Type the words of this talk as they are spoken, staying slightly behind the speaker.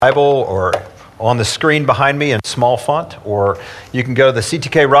Bible or on the screen behind me in small font, or you can go to the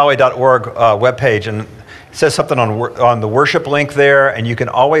ctkraleigh.org webpage, and it says something on the worship link there, and you can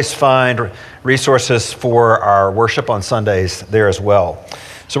always find resources for our worship on Sundays there as well.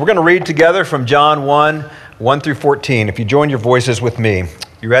 So we're going to read together from John 1 through 14. If you join your voices with me.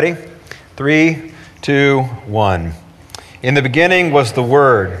 You ready? 3, 2, 1. In the beginning was the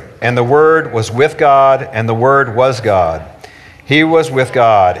Word, and the Word was with God, and the Word was God. He was with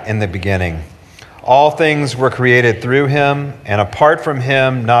God in the beginning. All things were created through him, and apart from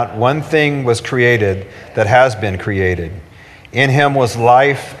him, not one thing was created that has been created. In him was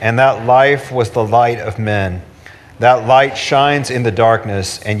life, and that life was the light of men. That light shines in the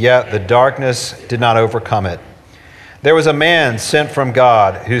darkness, and yet the darkness did not overcome it. There was a man sent from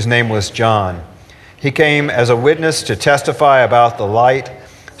God whose name was John. He came as a witness to testify about the light,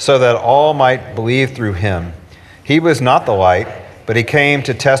 so that all might believe through him. He was not the light, but he came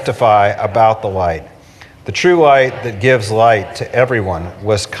to testify about the light. The true light that gives light to everyone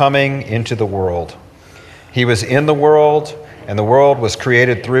was coming into the world. He was in the world, and the world was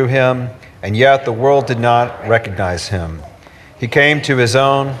created through him, and yet the world did not recognize him. He came to his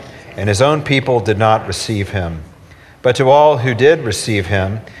own, and his own people did not receive him. But to all who did receive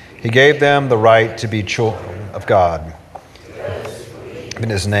him, he gave them the right to be children of God in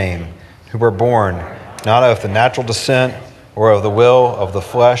his name, who were born not of the natural descent or of the will of the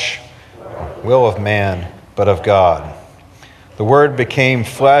flesh, will of man, but of God. The Word became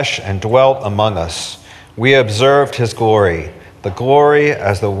flesh and dwelt among us. We observed his glory, the glory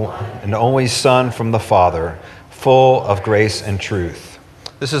as the and only Son from the Father, full of grace and truth.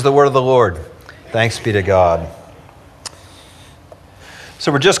 This is the word of the Lord. Thanks be to God.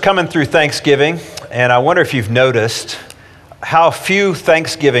 So we're just coming through Thanksgiving, and I wonder if you've noticed how few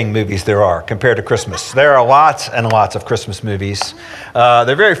Thanksgiving movies there are compared to Christmas. There are lots and lots of Christmas movies. There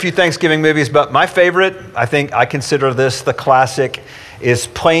are very few Thanksgiving movies, but my favorite, I consider this the classic, is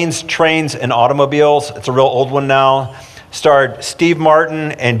Planes, Trains, and Automobiles. It's a real old one now. Starred Steve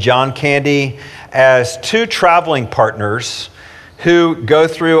Martin and John Candy as two traveling partners who go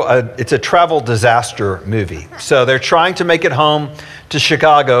through it's a travel disaster movie. So they're trying to make it home to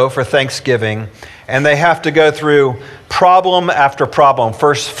Chicago for Thanksgiving, and they have to go through problem after problem.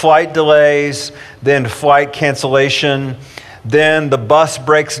 First, flight delays, then flight cancellation, then the bus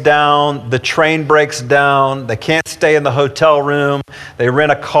breaks down, the train breaks down, they can't stay in the hotel room, they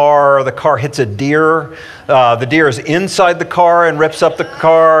rent a car, the car hits a deer, the deer is inside the car and rips up the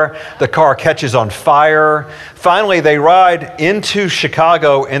car catches on fire. Finally, they ride into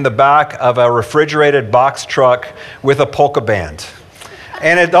Chicago in the back of a refrigerated box truck with a polka band.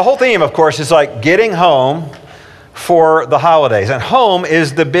 And the whole theme, of course, is like getting home for the holidays. And home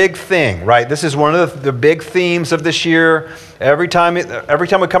is the big thing, right? This is one of the big themes of this year. Every time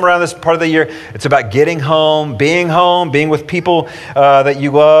we come around this part of the year, it's about getting home, being with people that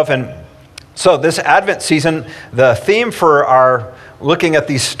you love. And so this Advent season, the theme for our looking at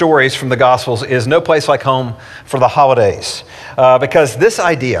these stories from the Gospels is no place like home for the holidays. Because this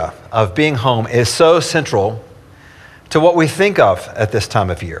idea of being home is so central to what we think of at this time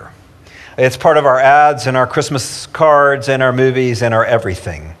of year. It's part of our ads and our Christmas cards and our movies and our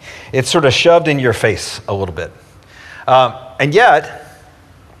everything. It's sort of shoved in your face a little bit. And yet,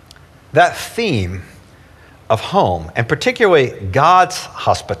 that theme of home, and particularly God's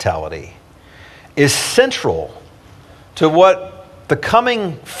hospitality, is central to what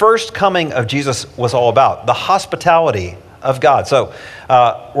the first coming of Jesus was all about, the hospitality of God. So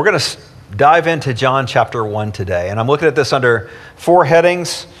we're going to dive into John chapter 1 today, and I'm looking at this under 4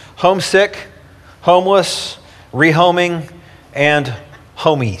 headings: homesick, homeless, rehoming, and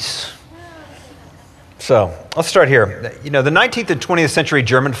homies. So let's start here. You know, the 19th and 20th century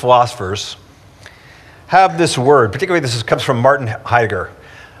German philosophers have this word, particularly this comes from Martin Heidegger,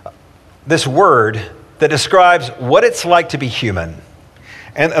 this word that describes what it's like to be human.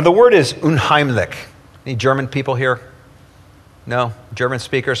 And the word is unheimlich. Any German people here? No? German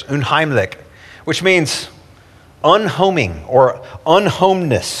speakers? Unheimlich, which means unhoming or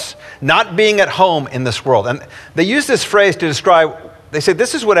unhomeness, not being at home in this world. And they use this phrase to describe, they say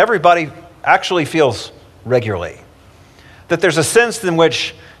this is what everybody actually feels regularly. That there's a sense in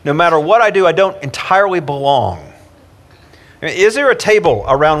which no matter what I do, I don't entirely belong. I mean, is there a table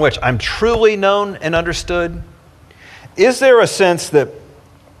around which I'm truly known and understood? Is there a sense that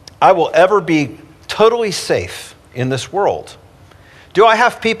I will ever be totally safe in this world? Do I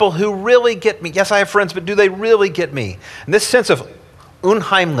have people who really get me? Yes, I have friends, but do they really get me? And this sense of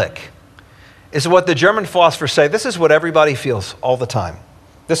unheimlich is what the German philosophers say. This is what everybody feels all the time.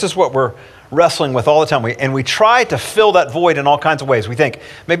 This is what we're wrestling with all the time. And we try to fill that void in all kinds of ways. We think,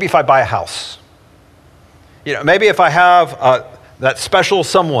 maybe if I buy a house, maybe if I have that special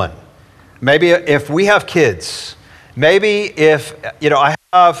someone, maybe if we have kids, maybe if I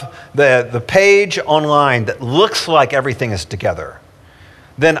have the page online that looks like everything is together,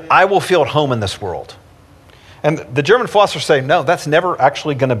 then I will feel at home in this world. And the German philosophers say, no, that's never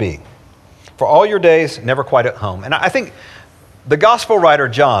actually going to be. For all your days, never quite at home. And I think the gospel writer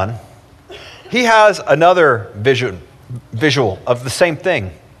John, he has another visual of the same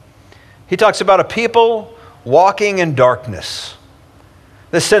thing. He talks about a people walking in darkness,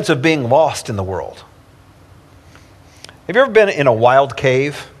 this sense of being lost in the world. Have you ever been in a wild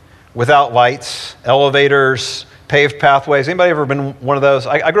cave without lights, elevators, paved pathways? Anybody ever been one of those?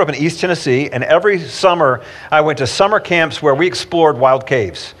 I grew up in East Tennessee, and every summer I went to summer camps where we explored wild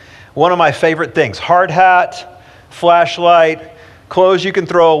caves. One of my favorite things, hard hat, flashlight, clothes you can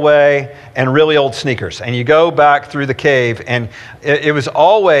throw away, and really old sneakers. And you go back through the cave, and it was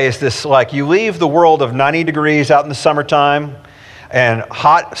always this, like, you leave the world of 90 degrees out in the summertime and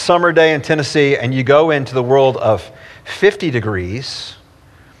hot summer day in Tennessee, and you go into the world of 50 degrees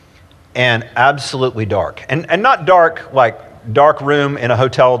and absolutely dark. And not dark like dark room in a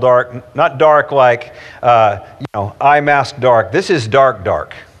hotel dark, not dark like, eye mask dark. This is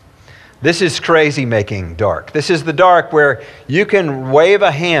dark. This is crazy making dark. This is the dark where you can wave a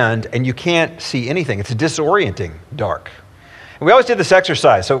hand and you can't see anything. It's disorienting dark. And we always did this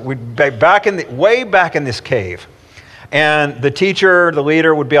exercise. So we'd be way back in this cave. And the teacher, the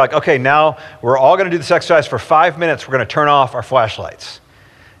leader would be like, okay, now we're all going to do this exercise for 5 minutes. We're going to turn off our flashlights.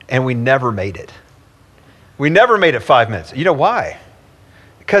 And we never made it. We never made it 5 minutes. You know why?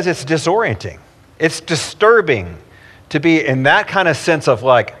 Because it's disorienting. It's disturbing to be in that kind of sense of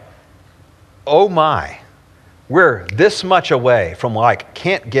like, oh my, we're this much away from like,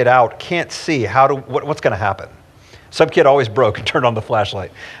 can't get out, can't see, what's going to happen? Some kid always broke and turned on the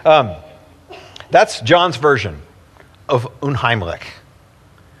flashlight. That's John's version of unheimlich,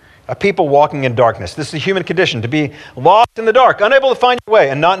 a people walking in darkness. This is the human condition, to be lost in the dark, unable to find your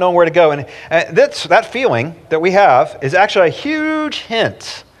way and not knowing where to go. And that feeling that we have is actually a huge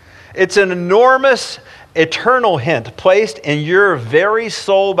hint. It's an enormous eternal hint placed in your very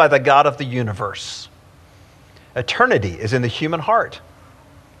soul by the God of the universe. Eternity is in the human heart.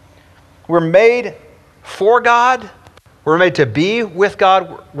 We're made for God. We're made to be with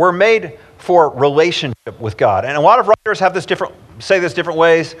God. We're made for relationship with God. And a lot of writers say this different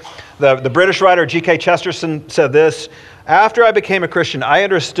ways. The British writer G.K. Chesterton said this: after I became a Christian, I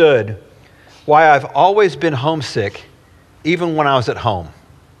understood why I've always been homesick, even when I was at home.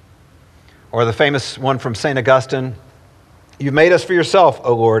 Or the famous one from St. Augustine, you've made us for yourself,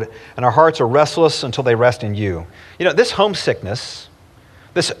 O Lord, and our hearts are restless until they rest in you. This homesickness,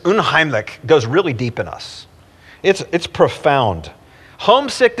 this unheimlich, goes really deep in us. It's profound.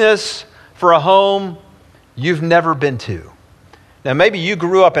 Homesickness for a home you've never been to. Now, maybe you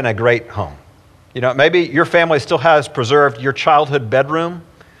grew up in a great home. Maybe your family still has preserved your childhood bedroom.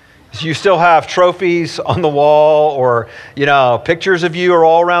 You still have trophies on the wall, or, pictures of you are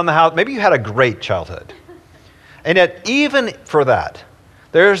all around the house. Maybe you had a great childhood. And yet, even for that,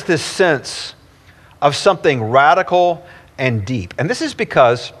 there's this sense of something radical and deep. And this is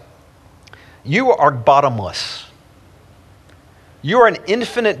because you are bottomless. You are an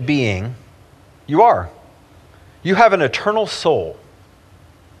infinite being. You are. You have an eternal soul.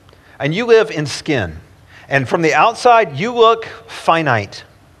 And you live in skin. And from the outside, you look finite.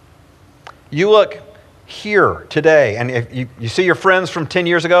 You look here today, and if you see your friends from 10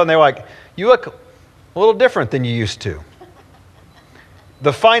 years ago, and they're like, you look a little different than you used to.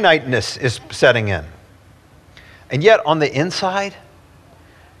 The finiteness is setting in. And yet, on the inside,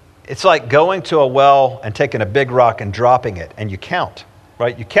 it's like going to a well and taking a big rock and dropping it, and you count,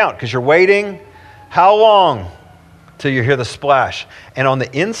 right? You count, because you're waiting how long till you hear the splash. And on the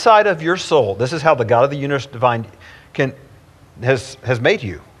inside of your soul, this is how the God of the universe divine has made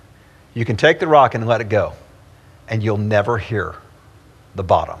you. You can take the rock and let it go, and you'll never hear the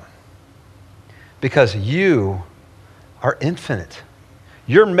bottom. Because you are infinite.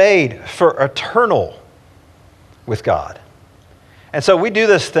 You're made for eternal with God. And so we do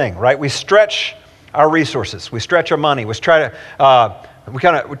this thing, right? We stretch our resources. We stretch our money. We try to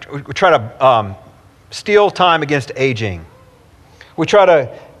steal time against aging. We try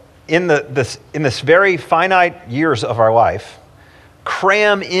to, in this very finite years of our life,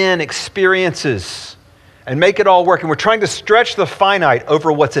 cram in experiences and make it all work. And we're trying to stretch the finite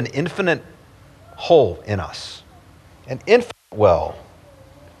over what's an infinite hole in us. An infinite well.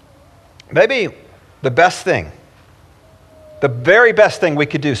 Maybe the best thing the very best thing we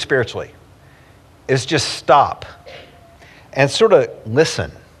could do spiritually is just stop and sort of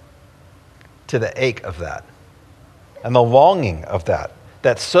listen to the ache of that and the longing of that.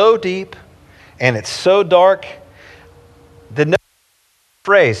 That's so deep and it's so dark. The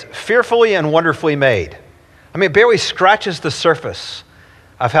phrase, fearfully and wonderfully made, I mean, it barely scratches the surface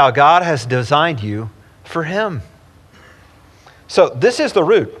of how God has designed you for Him. So this is the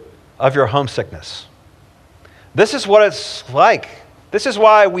root of your homesickness. This is what it's like. This is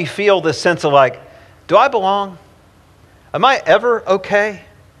why we feel this sense of like, do I belong? Am I ever okay?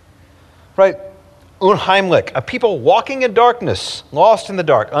 Right? Unheimlich, a people walking in darkness, lost in the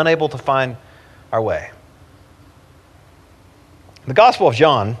dark, unable to find our way. The Gospel of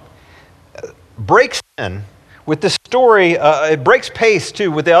John breaks in with the story, it breaks pace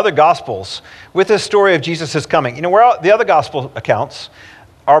too with the other Gospels, with the story of Jesus' coming. You know, where the other Gospel accounts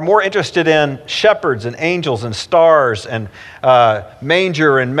are more interested in shepherds and angels and stars and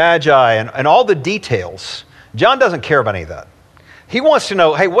manger and magi and all the details. John doesn't care about any of that. He wants to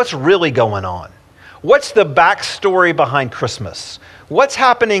know, hey, what's really going on? What's the backstory behind Christmas? What's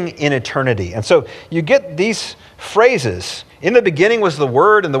happening in eternity? And so you get these phrases. In the beginning was the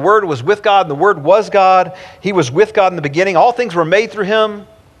Word, and the Word was with God, and the Word was God. He was with God in the beginning. All things were made through Him. And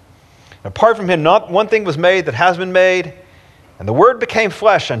apart from Him, not one thing was made that has been made. And the Word became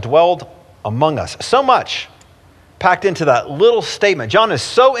flesh and dwelled among us. So much packed into that little statement. John is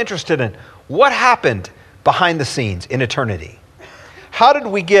so interested in what happened behind the scenes in eternity. How did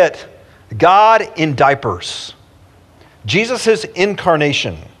we get God in diapers? Jesus'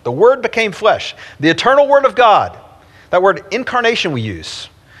 incarnation. The Word became flesh. The eternal Word of God. That word incarnation we use.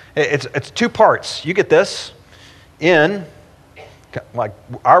 It's two parts. You get this. In, like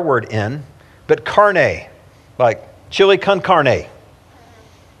our word in, but carne, like chili con carne.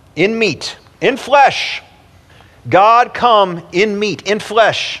 In meat, in flesh. God come in meat, in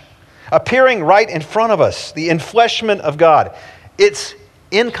flesh, appearing right in front of us, the enfleshment of God. It's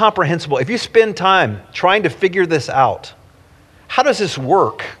incomprehensible. If you spend time trying to figure this out, how does this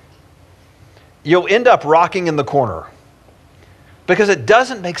work? You'll end up rocking in the corner because it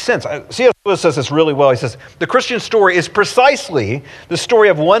doesn't make sense. C.S. Lewis says this really well. He says, the Christian story is precisely the story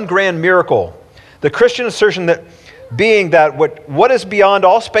of one grand miracle. The Christian assertion that being that what is beyond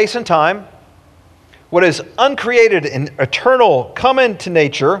all space and time, what is uncreated and eternal, come into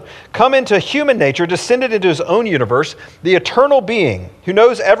nature, come into human nature, descended into His own universe, the eternal being who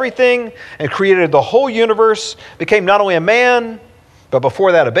knows everything and created the whole universe, became not only a man, but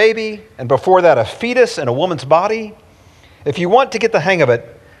before that a baby, and before that a fetus in a woman's body. If you want to get the hang of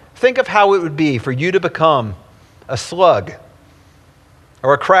it, think of how it would be for you to become a slug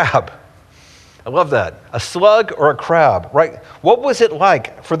or a crab. I love that. A slug or a crab, right? What was it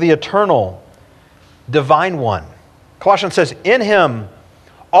like for the eternal divine one? Colossians says, in Him,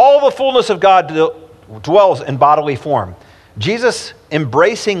 all the fullness of God dwells in bodily form. Jesus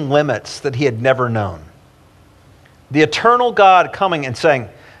embracing limits that He had never known. The eternal God coming and saying,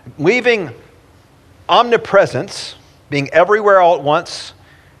 leaving omnipresence, being everywhere all at once,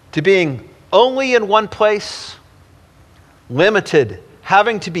 to being only in one place, limited,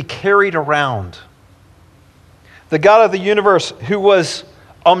 having to be carried around. The God of the universe who was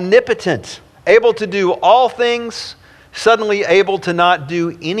omnipotent, able to do all things, suddenly able to not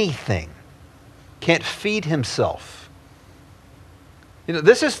do anything, can't feed Himself. You know,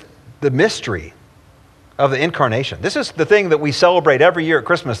 this is the mystery of the incarnation. This is the thing that we celebrate every year at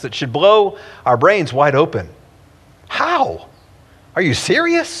Christmas that should blow our brains wide open. How? Are you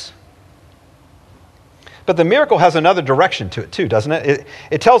serious? But the miracle has another direction to it too, doesn't it?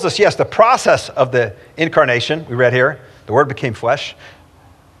 It tells us, yes, the process of the incarnation, we read here, the Word became flesh,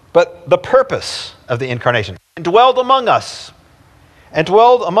 but the purpose of the incarnation, and dwelled among us. And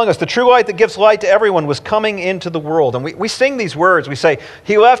dwelled among us. The true light that gives light to everyone was coming into the world. And we sing these words. We say,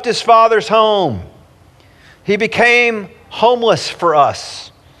 He left His Father's home. He became homeless for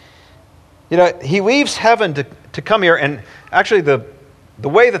us. You know, He leaves heaven to come here. And actually the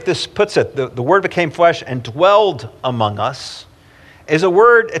way that this puts it, the Word became flesh and dwelled among us, is a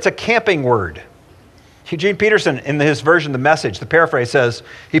word, it's a camping word. Eugene Peterson, in his version, The Message, the paraphrase says,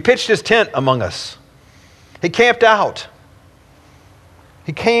 He pitched His tent among us. He camped out.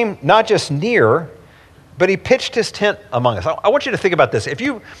 He came not just near, but He pitched His tent among us. I want you to think about this. If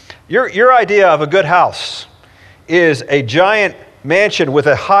your idea of a good house is a giant mansion with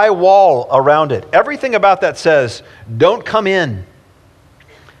a high wall around it, everything about that says, don't come in.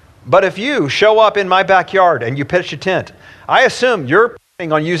 But if you show up in my backyard and you pitch a tent, I assume you're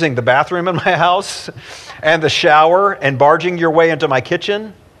planning on using the bathroom in my house and the shower and barging your way into my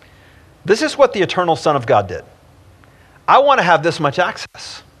kitchen. This is what the eternal Son of God did. I want to have this much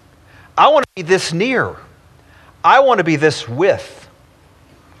access. I want to be this near. I want to be this with.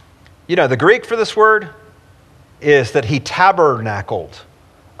 You know, the Greek for this word is that he tabernacled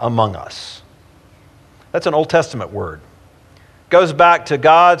among us. That's an Old Testament word. Goes back to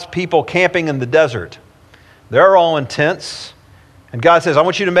God's people camping in the desert. They're all in tents. And God says, I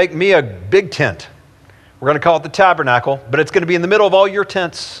want you to make me a big tent. We're going to call it the tabernacle, but it's going to be in the middle of all your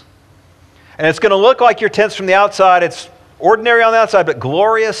tents. And it's going to look like your tents from the outside. It's ordinary on the outside, but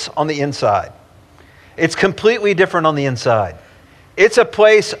glorious on the inside. It's completely different on the inside. It's a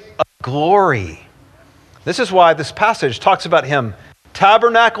place of glory. This is why this passage talks about him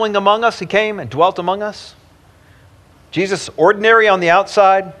tabernacling among us. He came and dwelt among us. Jesus, ordinary on the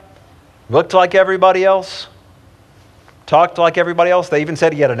outside, looked like everybody else, talked like everybody else. They even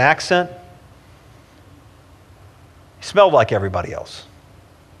said he had an accent. He smelled like everybody else.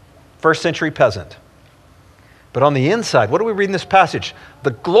 First century peasant. But on the inside, what do we read in this passage?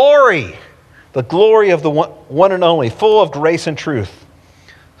 The glory of the one and only, full of grace and truth.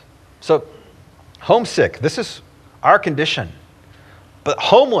 So, homesick, this is our condition. But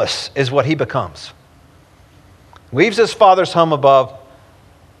homeless is what he becomes. Leaves his Father's home above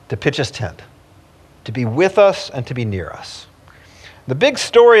to pitch his tent, to be with us and to be near us. The big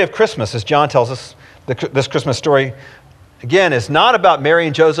story of Christmas, as John tells us, this Christmas story, again, is not about Mary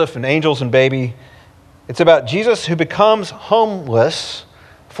and Joseph and angels and baby. It's about Jesus who becomes homeless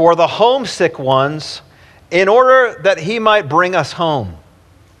for the homesick ones in order that he might bring us home.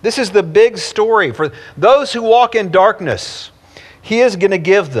 This is the big story. For those who walk in darkness, he is going to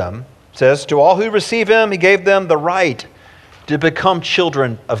give them, it says, to all who receive him, he gave them the right to become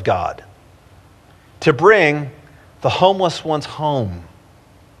children of God, to bring the homeless ones home.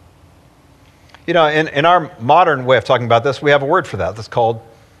 You know, in our modern way of talking about this, we have a word for that that's called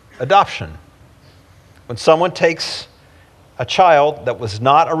adoption. When someone takes a child that was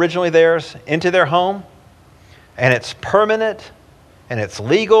not originally theirs into their home, and it's permanent, and it's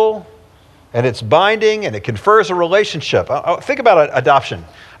legal, and it's binding, and it confers a relationship. Think about adoption.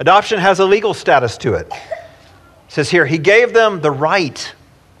 Adoption has a legal status to it. It says here, he gave them the right.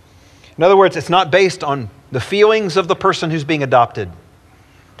 In other words, it's not based on the feelings of the person who's being adopted.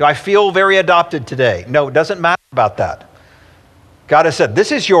 Do I feel very adopted today? No, it doesn't matter about that. God has said,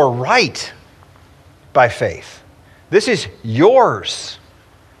 this is your right by faith. This is yours.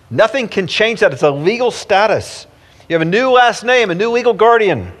 Nothing can change that. It's a legal status. You have a new last name, a new legal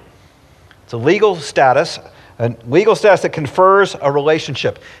guardian. It's a legal status that confers a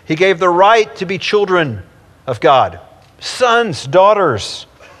relationship. He gave the right to be children of God, sons, daughters.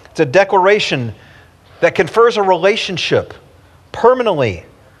 It's a declaration that confers a relationship permanently.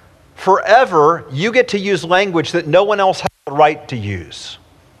 Forever, you get to use language that no one else has the right to use.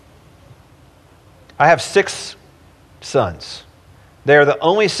 I have 6 sons. They are the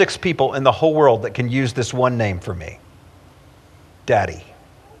only 6 people in the whole world that can use this one name for me. Daddy.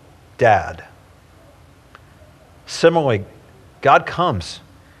 Dad. Similarly, God comes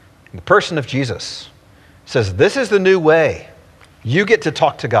in the person of Jesus, says, this is the new way. You get to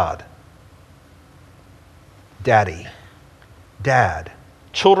talk to God. Daddy. Dad.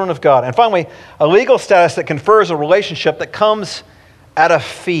 Children of God. And finally, a legal status that confers a relationship that comes at a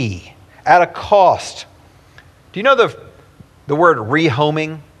fee, at a cost. Do you know the word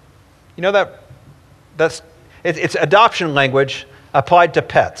rehoming? You know it's adoption language applied to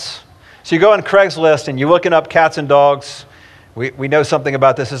pets. So you go on Craigslist and you're looking up cats and dogs. We know something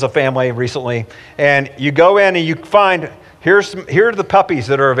about this as a family recently. And you go in and you find, here are the puppies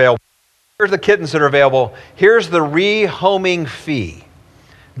that are available. Here's the kittens that are available. Here's the rehoming fee.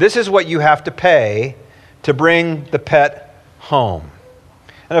 This is what you have to pay to bring the pet home.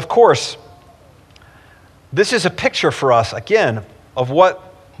 And of course, this is a picture for us, again, of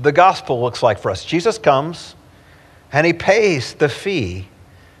what the gospel looks like for us. Jesus comes and he pays the fee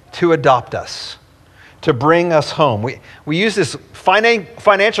to adopt us, to bring us home. We use this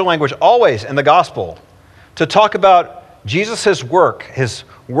financial language always in the gospel to talk about Jesus' work, his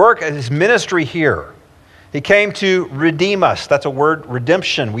ministry here. He came to redeem us. That's a word,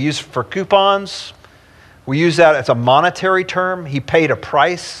 redemption. We use for coupons. We use that as a monetary term. He paid a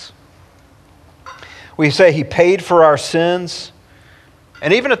price. We say he paid for our sins.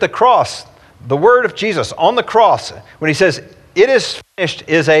 And even at the cross, the word of Jesus on the cross, when he says, it is finished,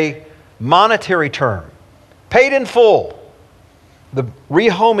 is a monetary term. Paid in full. The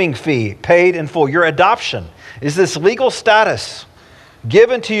rehoming fee, paid in full. Your adoption is this legal status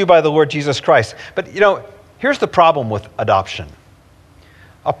given to you by the Lord Jesus Christ. But, here's the problem with adoption.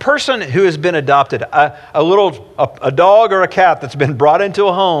 A person who has been adopted, a dog or a cat that's been brought into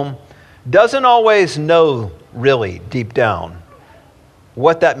a home, doesn't always know really, deep down,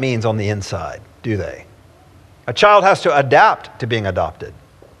 what that means on the inside, do they? A child has to adapt to being adopted.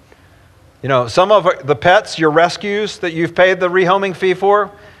 You know, some of the pets, your rescues that you've paid the rehoming fee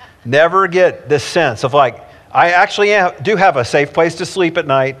for, never get this sense of like, I actually do have a safe place to sleep at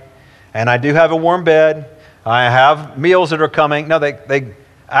night, and I do have a warm bed. I have meals that are coming. No, they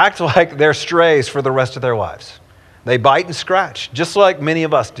act like they're strays for the rest of their lives. They bite and scratch, just like many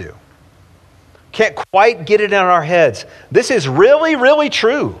of us do. Can't quite get it in our heads. This is really, really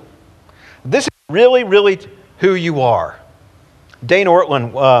true. This is really, really who you are. Dane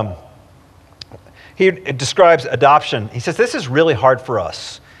Ortland, he describes adoption. He says, this is really hard for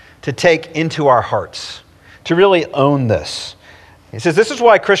us to take into our hearts, to really own this. He says, this is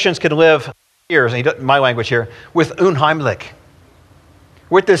why Christians can live years, and my language here, with unheimlich.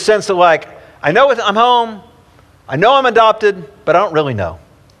 With this sense of like, I know I'm home, I know I'm adopted, but I don't really know.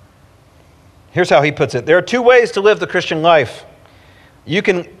 Here's how he puts it. There are two ways to live the Christian life. You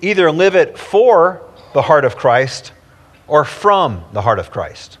can either live it for the heart of Christ or from the heart of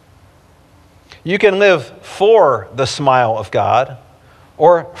Christ. You can live for the smile of God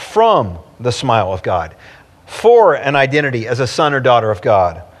or from the smile of God. For an identity as a son or daughter of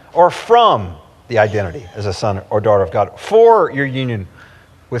God, or from the identity as a son or daughter of God. For your union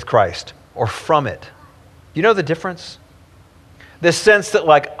with Christ, or from it. You know the difference? This sense that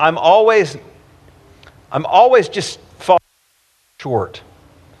like I'm always just falling short.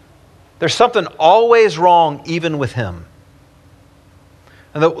 There's something always wrong even with him.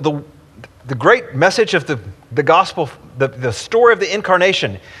 And the great message of the gospel, the story of the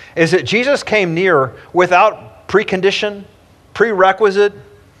incarnation, is that Jesus came near without precondition, prerequisite.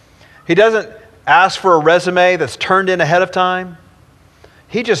 He doesn't ask for a resume that's turned in ahead of time.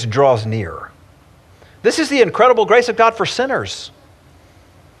 He just draws near. This is the incredible grace of God for sinners.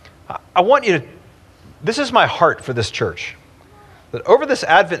 I want you to, this is my heart for this church, that over this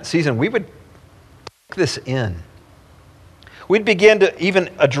Advent season, we would take this in. We'd begin to even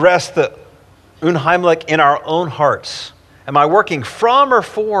address the unheimlich in our own hearts. Am I working from or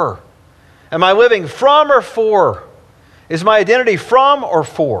for? Am I living from or for? Is my identity from or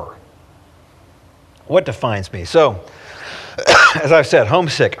for? What defines me? So, as I've said,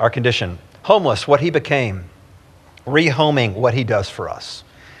 homesick, our condition. Homeless, what he became. Rehoming, what he does for us.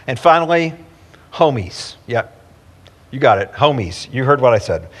 And finally, homies. Yeah, you got it. Homies. You heard what I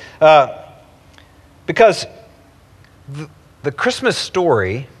said. Because the Christmas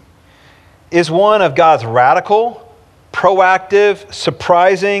story is one of God's radical, proactive,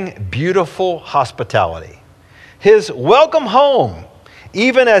 surprising, beautiful hospitality. His welcome home,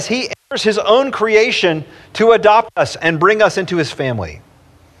 even as he enters his own creation to adopt us and bring us into his family.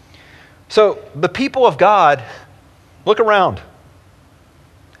 So the people of God, look around.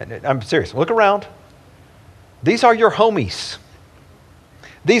 I'm serious, look around. These are your homies.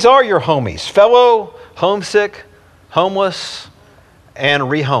 These are your homies, fellow homesick, homeless, and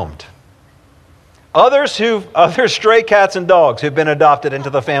rehomed. Other stray cats and dogs who've been adopted into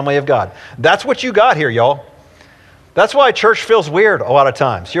the family of God. That's what you got here, y'all. That's why church feels weird a lot of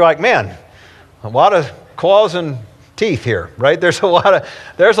times. You're like, man, a lot of claws and teeth here, right? There's a lot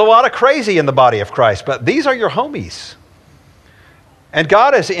of crazy in the body of Christ, but these are your homies. And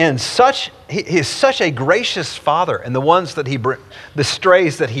God is he is such a gracious Father in the ones that the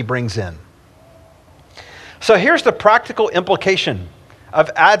strays that he brings in. So here's the practical implication of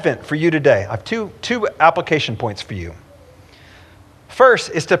Advent for you today. I have two application points for you.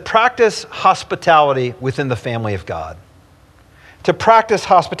 First is to practice hospitality within the family of God. To practice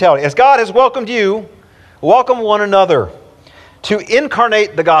hospitality. As God has welcomed you, welcome one another. To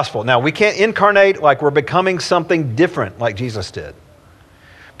incarnate the gospel. Now, we can't incarnate like we're becoming something different like Jesus did.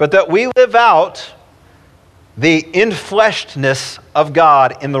 But that we live out the infleshedness of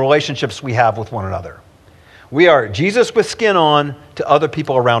God in the relationships we have with one another. We are Jesus with skin on to other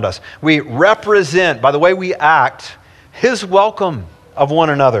people around us. We represent, by the way we act, his welcome of one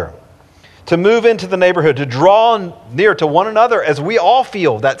another. To move into the neighborhood, to draw near to one another as we all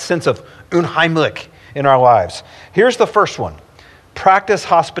feel that sense of unheimlich in our lives. Here's the first one. Practice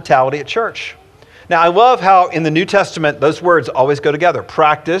hospitality at church. Now, I love how in the New Testament, those words always go together.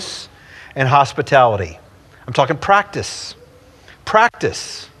 Practice and hospitality. I'm talking practice.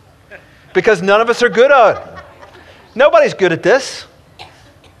 Practice. Because none of us are good at it. Nobody's good at this.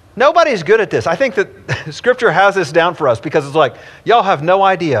 Nobody's good at this. I think that Scripture has this down for us because it's like, y'all have no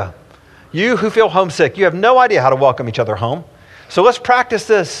idea. You who feel homesick, you have no idea how to welcome each other home. So let's practice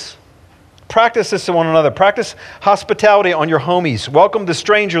this. Practice this to one another. Practice hospitality on your homies. Welcome the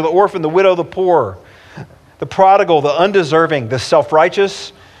stranger, the orphan, the widow, the poor, the prodigal, the undeserving, the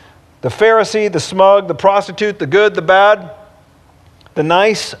self-righteous, The Pharisee, the smug, the prostitute, the good, the bad, the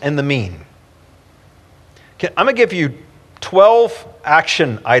nice, and the mean. I'm going to give you 12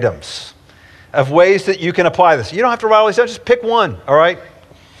 action items of ways that you can apply this. You don't have to write all these down, just pick one, all right?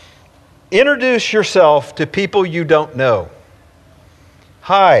 Introduce yourself to people you don't know.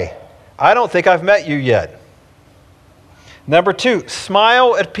 Hi, I don't think I've met you yet. Number 2,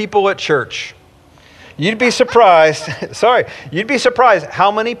 smile at people at church. You'd be surprised, you'd be surprised how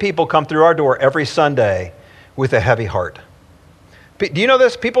many people come through our door every Sunday with a heavy heart. Do you know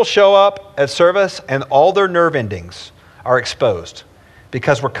this? People show up at service and all their nerve endings are exposed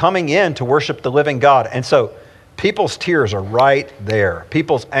because we're coming in to worship the living God. And so people's tears are right there.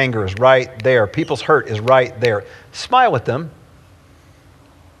 People's anger is right there. People's hurt is right there. Smile at them.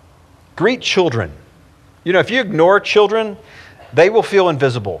 Greet children. You know, if you ignore children, they will feel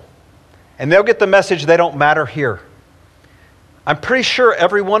invisible. And they'll get the message they don't matter here. I'm pretty sure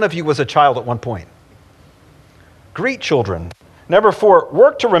every one of you was a child at one point. Greet children. Number 4,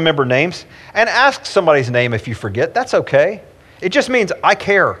 work to remember names and ask somebody's name if you forget. That's okay. It just means I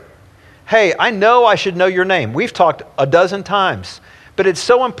care. Hey, I know I should know your name. We've talked a dozen times, but it's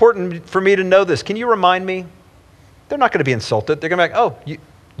so important for me to know this. Can you remind me? They're not going to be insulted. They're going to be like, oh,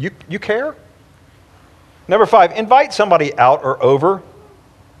 you care? Number 5, invite somebody out or over.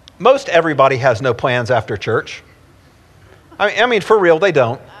 Most everybody has no plans after church. I mean, for real, they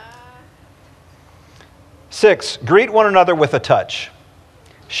don't. 6, greet one another with a touch.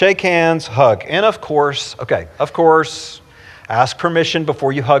 Shake hands, hug. And of course, ask permission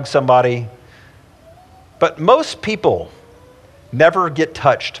before you hug somebody. But most people never get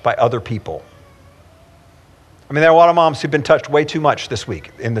touched by other people. I mean, there are a lot of moms who've been touched way too much this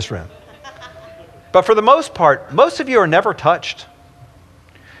week in this room. But for the most part, most of you are never touched.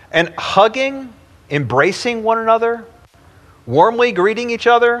 And hugging, embracing one another, warmly greeting each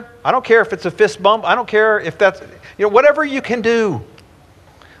other. I don't care if it's a fist bump. I don't care if that's, whatever you can do.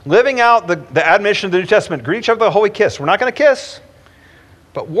 Living out the admonition of the New Testament, greet each other with a holy kiss. We're not going to kiss,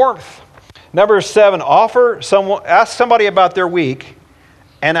 but warmth. Number 7, ask somebody about their week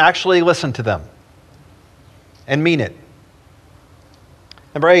and actually listen to them and mean it.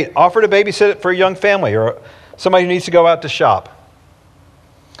 Number 8, offer to babysit for a young family or somebody who needs to go out to shop.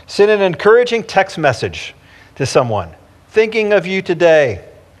 Send an encouraging text message to someone. Thinking of you today.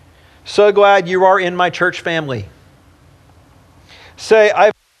 So glad you are in my church family. Say, I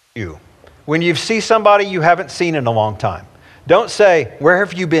miss you when you see somebody you haven't seen in a long time. Don't say, where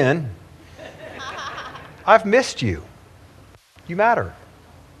have you been? I've missed you. You matter.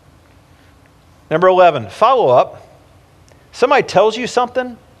 Number 11, follow up. Somebody tells you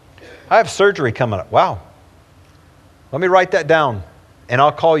something. I have surgery coming up. Wow. Let me write that down and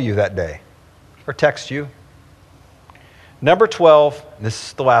I'll call you that day or text you. Number 12, this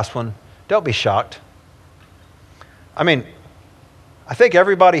is the last one, don't be shocked. I mean, I think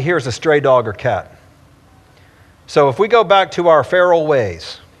everybody here is a stray dog or cat. So if we go back to our feral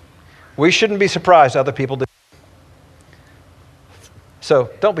ways, we shouldn't be surprised other people do. So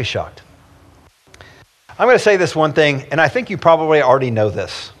don't be shocked. I'm going to say this one thing, and I think you probably already know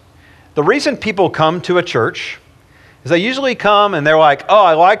this. The reason people come to a church is they usually come and they're like, oh,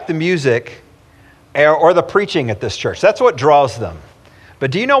 I like the music or the preaching at this church. That's what draws them.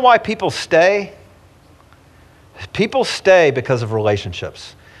 But do you know why people stay? People stay because of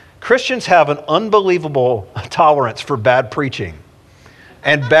relationships. Christians have an unbelievable tolerance for bad preaching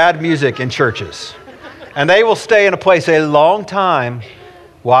and bad music in churches. And they will stay in a place a long time.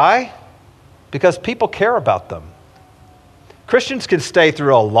 Why? Because people care about them. Christians can stay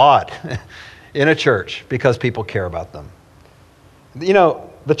through a lot in a church because people care about them. You know,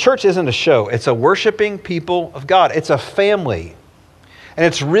 the church isn't a show. It's a worshiping people of God. It's a family. And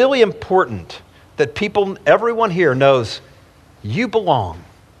it's really important that everyone here knows you belong.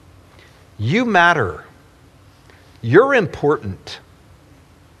 You matter. You're important.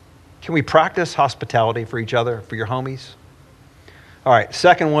 Can we practice hospitality for each other, for your homies? All right,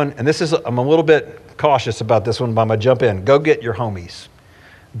 second one, and I'm a little bit cautious about this one, but I'm going to jump in. Go get your homies.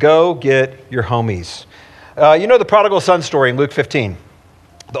 Go get your homies. You know the prodigal son story in Luke 15.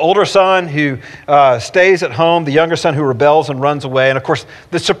 The older son who stays at home, the younger son who rebels and runs away. And of course,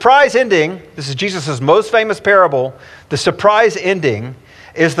 the surprise ending, this is Jesus' most famous parable, the surprise ending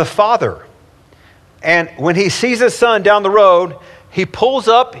is the father. And when he sees his son down the road, he pulls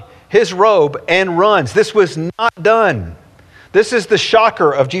up his robe and runs. This was not done. This is the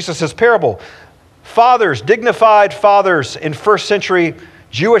shocker of Jesus' parable. Fathers, dignified fathers in first century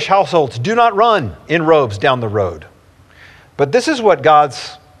Jewish households do not run in robes down the road. But this is what our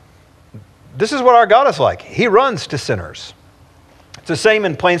God is like. He runs to sinners. It's the same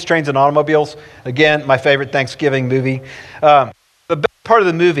in Planes, Trains, and Automobiles. Again, my favorite Thanksgiving movie. The best part of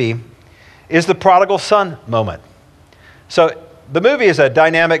the movie is the prodigal son moment. So the movie is a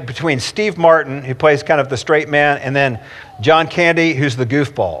dynamic between Steve Martin, who plays kind of the straight man, and then John Candy, who's the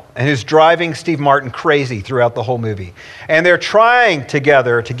goofball, and who's driving Steve Martin crazy throughout the whole movie. And they're trying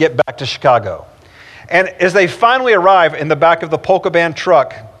together to get back to Chicago. And as they finally arrive in the back of the polka band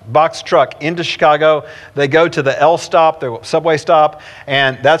truck, box truck into Chicago, they go to the L stop, the subway stop,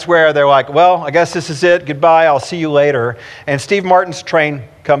 and that's where they're like, well, I guess this is it. Goodbye, I'll see you later. And Steve Martin's train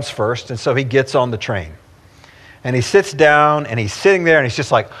comes first, and so he gets on the train. And he sits down, and he's sitting there, and he's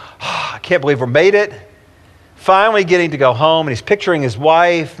just like, oh, I can't believe we made it. Finally getting to go home, and he's picturing his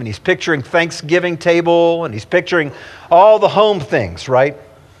wife, and he's picturing Thanksgiving table, and he's picturing all the home things, right?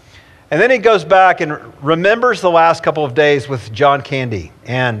 And then he goes back and remembers the last couple of days with John Candy,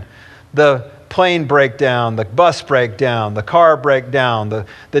 and the plane breakdown, the bus breakdown, the car breakdown,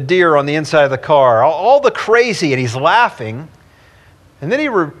 the deer on the inside of the car, all the crazy, and he's laughing. And then he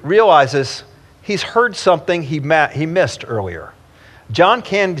realizes he's heard something he missed earlier. John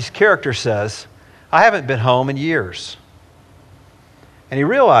Candy's character says, I haven't been home in years. And he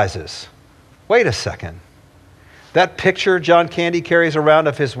realizes, wait a second, that picture John Candy carries around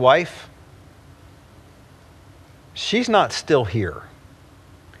of his wife, she's not still here.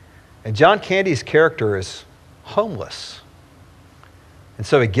 And John Candy's character is homeless. And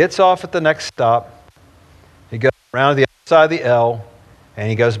so he gets off at the next stop, he goes around to the other side of the L, and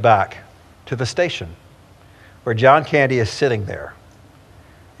he goes back to the station where John Candy is sitting there.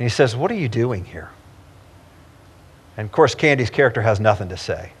 And he says, what are you doing here? And of course, Candy's character has nothing to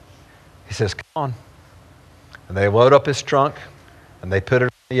say. He says, come on. And they load up his trunk, and they put it on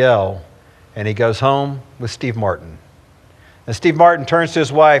the L, and he goes home with Steve Martin. And Steve Martin turns to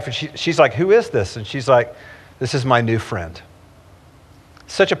his wife, and she's like, who is this? And she's like, this is my new friend.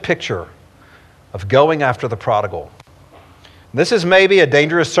 Such a picture of going after the prodigal. This is maybe a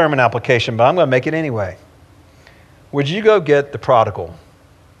dangerous sermon application, but I'm going to make it anyway. Would you go get the prodigal?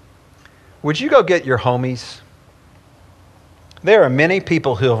 Would you go get your homies? There are many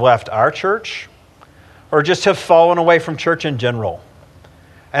people who have left our church or just have fallen away from church in general.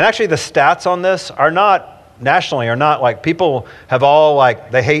 And actually the stats on this are not, nationally, are not like people have all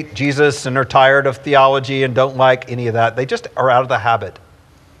like, they hate Jesus and are tired of theology and don't like any of that. They just are out of the habit.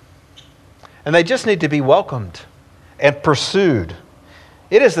 And they just need to be welcomed and pursued.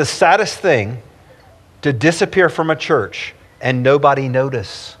 It is the saddest thing to disappear from a church and nobody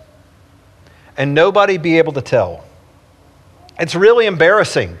notice. And nobody be able to tell. It's really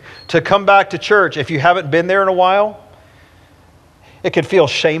embarrassing to come back to church if you haven't been there in a while. It can feel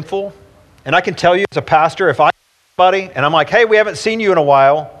shameful. And I can tell you as a pastor, if I somebody and I'm like, hey, we haven't seen you in a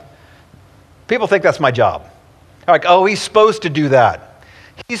while, people think that's my job. They're like, oh, he's supposed to do that.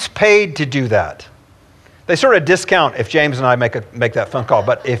 He's paid to do that. They sort of discount if James and I make that phone call.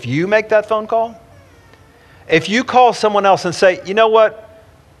 But if you make that phone call, if you call someone else and say, you know what,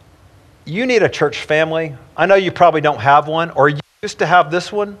 you need a church family. I know you probably don't have one, or you used to have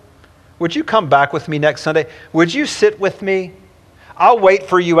this one. Would you come back with me next Sunday? Would you sit with me? I'll wait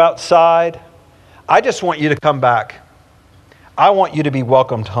for you outside. I just want you to come back. I want you to be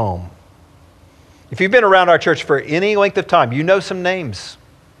welcomed home. If you've been around our church for any length of time, you know some names.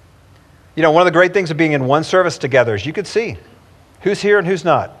 You know, one of the great things of being in one service together is you can see who's here and who's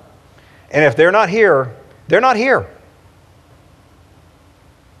not. And if they're not here, they're not here.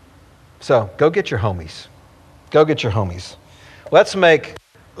 So go get your homies. Go get your homies. Let's make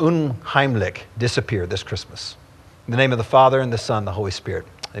Unheimlich disappear this Christmas. In the name of the Father, and the Son, and the Holy Spirit.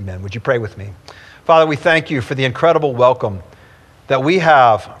 Amen. Would you pray with me? Father, we thank you for the incredible welcome that we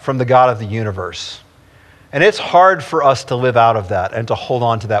have from the God of the universe. And it's hard for us to live out of that and to hold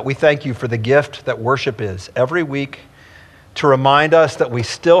on to that. We thank you for the gift that worship is every week to remind us that we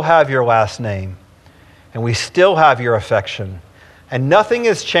still have your last name and we still have your affection. And nothing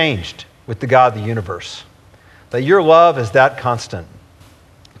has changed with the God of the universe. That your love is that constant.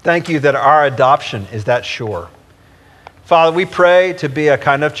 Thank you that our adoption is that sure. Father, we pray to be a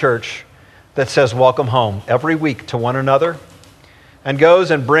kind of church that says welcome home every week to one another and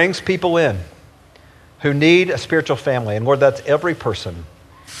goes and brings people in who need a spiritual family. And Lord, that's every person.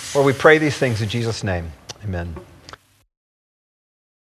 Lord, we pray these things in Jesus' name. Amen.